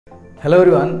Hello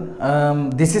everyone,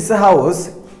 this is a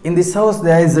house. In this house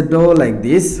there is a door like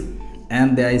this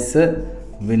and there is a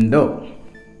window.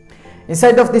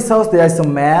 Inside of this house there is a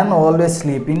man always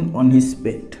sleeping on his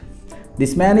bed.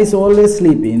 This man is always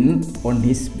sleeping on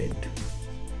his bed.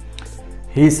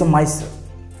 He is a miser.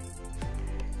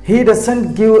 He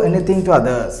doesn't give anything to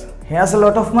others. He has a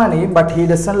lot of money but he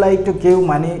doesn't like to give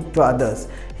money to others.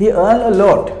 He earns a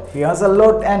lot. He has a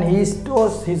lot and he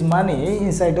stores his money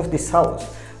inside of this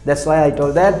house. That's why I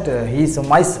told that he is a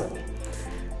miser.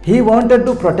 He wanted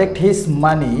to protect his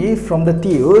money from the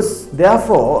thieves.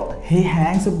 Therefore, he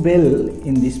hangs a bell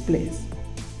in this place.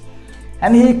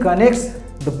 And he connects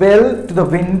the bell to the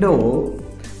window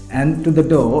and to the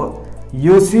door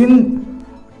using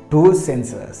two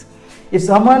sensors. If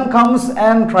someone comes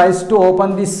and tries to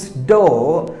open this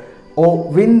door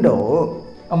or window,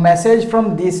 a message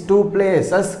from these two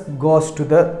places goes to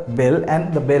the bell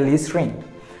and the bell is ringed.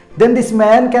 Then this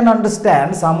man can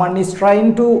understand someone is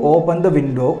trying to open the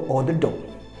window or the door,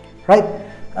 right?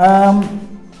 I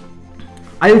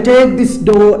will take this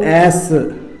door as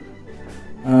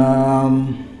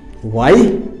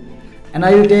Y, and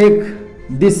I will take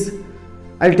this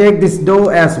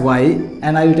door as Y,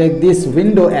 and I will take this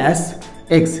window as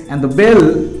X, and the bell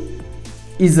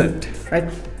is Z, right?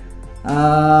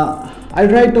 I'll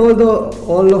write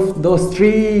all of those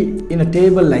three in a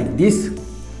table like this.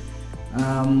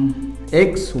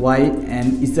 X, Y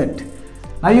and Z.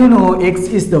 Now you know X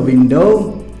is the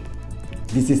window,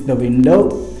 this is the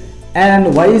window,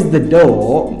 and Y is the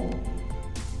door,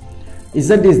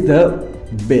 Z is the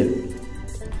bell,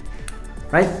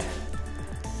 right?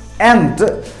 And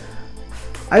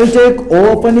I will take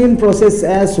opening process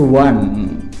as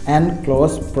 1 and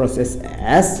close process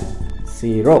as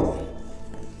 0,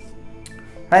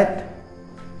 right?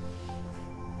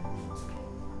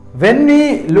 When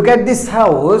we look at this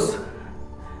house,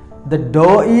 the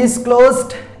door is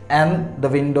closed and the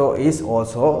window is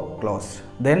also closed.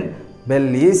 Then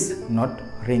bell is not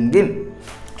ringing.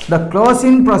 The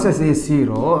closing process is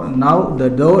 0. Now the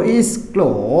door is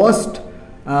closed.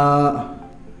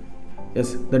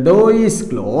 Yes, the door is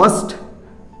closed.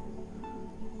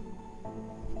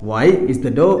 Y is the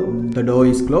door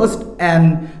is closed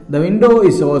and the window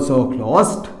is also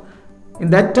closed. In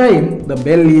that time the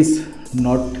bell is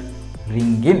not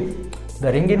ringing.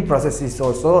 The ringing process is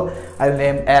also, I will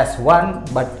name as 1,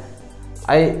 but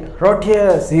I wrote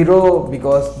here 0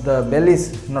 because the bell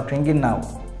is not ringing now.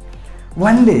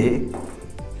 One day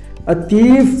a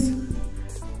thief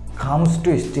comes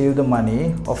to steal the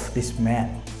money of this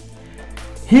man.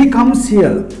 He comes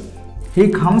here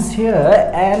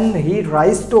and he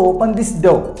tries to open this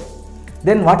door.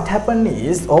 Then what happened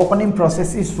is, opening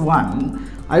process is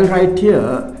 1. I will write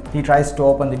here, he tries to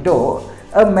open the door.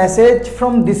 A message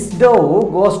from this door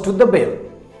goes to the bell.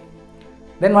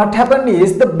 Then what happened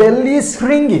is, the bell is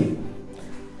ringing.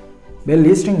 Bell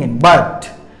is ringing, but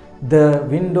the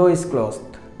window is closed.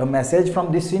 A message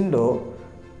from this window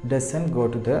doesn't go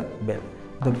to the bell.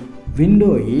 The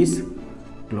window is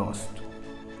closed.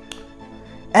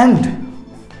 And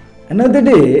another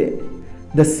day,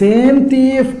 the same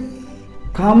thief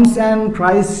comes and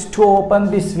tries to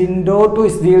open this window to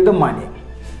steal the money.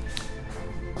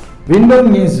 Window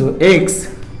means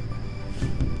X.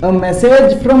 A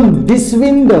message from this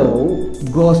window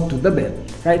goes to the bell,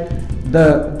 right?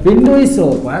 The window is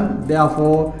open,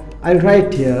 therefore I'll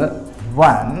write here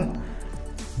 1.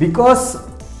 Because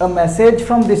a message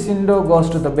from this window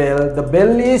goes to the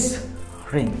bell is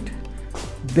ringed.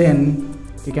 Then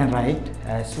you can write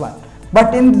as 1.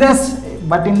 But in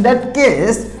that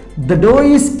case, the door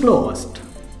is closed.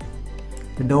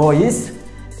 The door is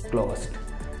closed.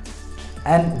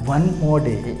 And one more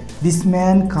day, this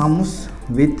man comes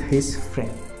with his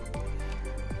friend.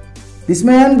 This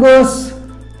man goes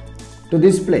to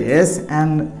this place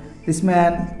and this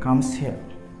man comes here.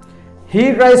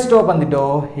 He tries to open the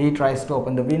door, he tries to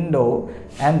open the window,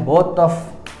 and both of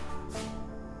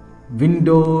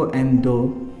window and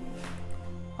door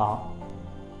are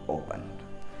opened.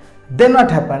 Then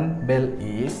what happened? Bell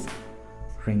is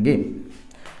ringing.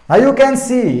 Now you can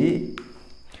see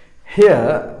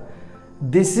here,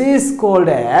 this is called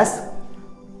as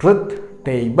truth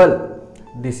table.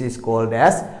 This is called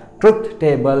as truth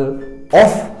table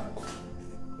of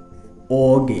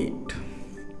OR gate.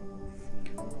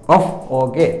 Of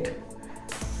OR gate.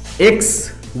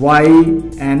 X, Y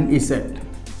and Z.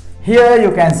 Here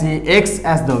you can see X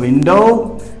as the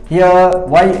window, here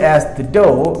Y as the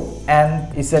door,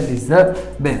 and Z is the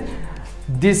bell.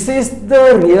 This is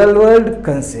the real world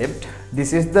concept.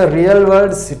 This is the real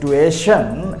world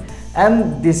situation,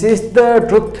 and this is the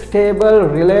truth table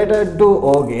related to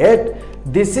OR gate.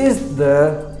 this is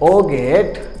the OR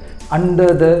gate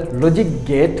under the logic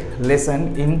gate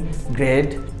lesson in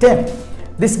grade 10.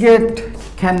 This gate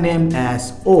can name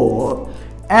as OR,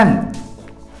 and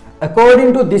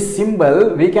according to this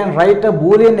symbol we can write a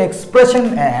Boolean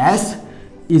expression as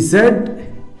Z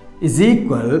is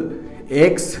equal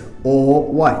X or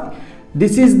Y.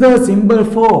 This is the symbol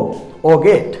for OR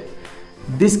gate.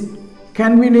 This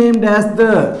can be named as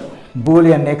the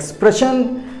Boolean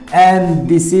expression, and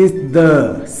this is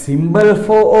the symbol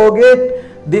for OR gate.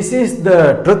 This is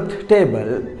the truth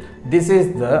table. This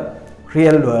is the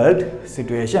real world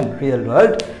situation, real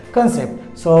world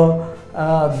concept. So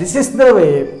this is the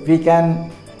way we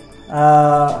can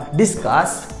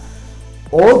discuss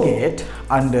OR gate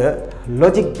under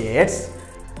logic gates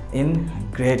in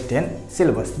grade 10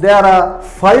 syllabus. There are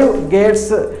 5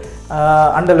 gates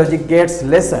under logic gates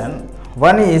lesson.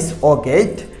 One is OR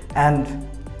gate and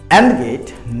AND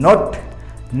gate, NOT,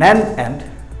 NAND and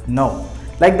NO.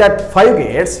 Like that 5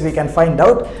 gates we can find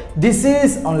out. This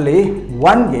is only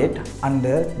one gate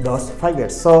under those 5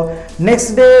 gates. So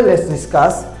next day let's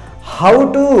discuss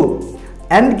how to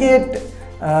AND gate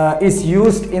is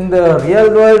used in the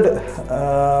real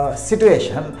world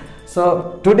situation.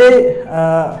 So today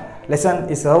lesson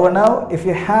is over now. If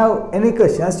you have any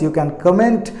questions, you can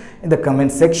comment in the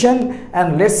comment section,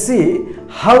 and let's see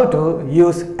how to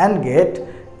use AND gate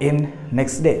in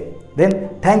next day.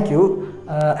 Then thank you.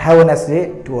 Have a nice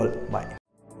day to all.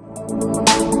 Bye.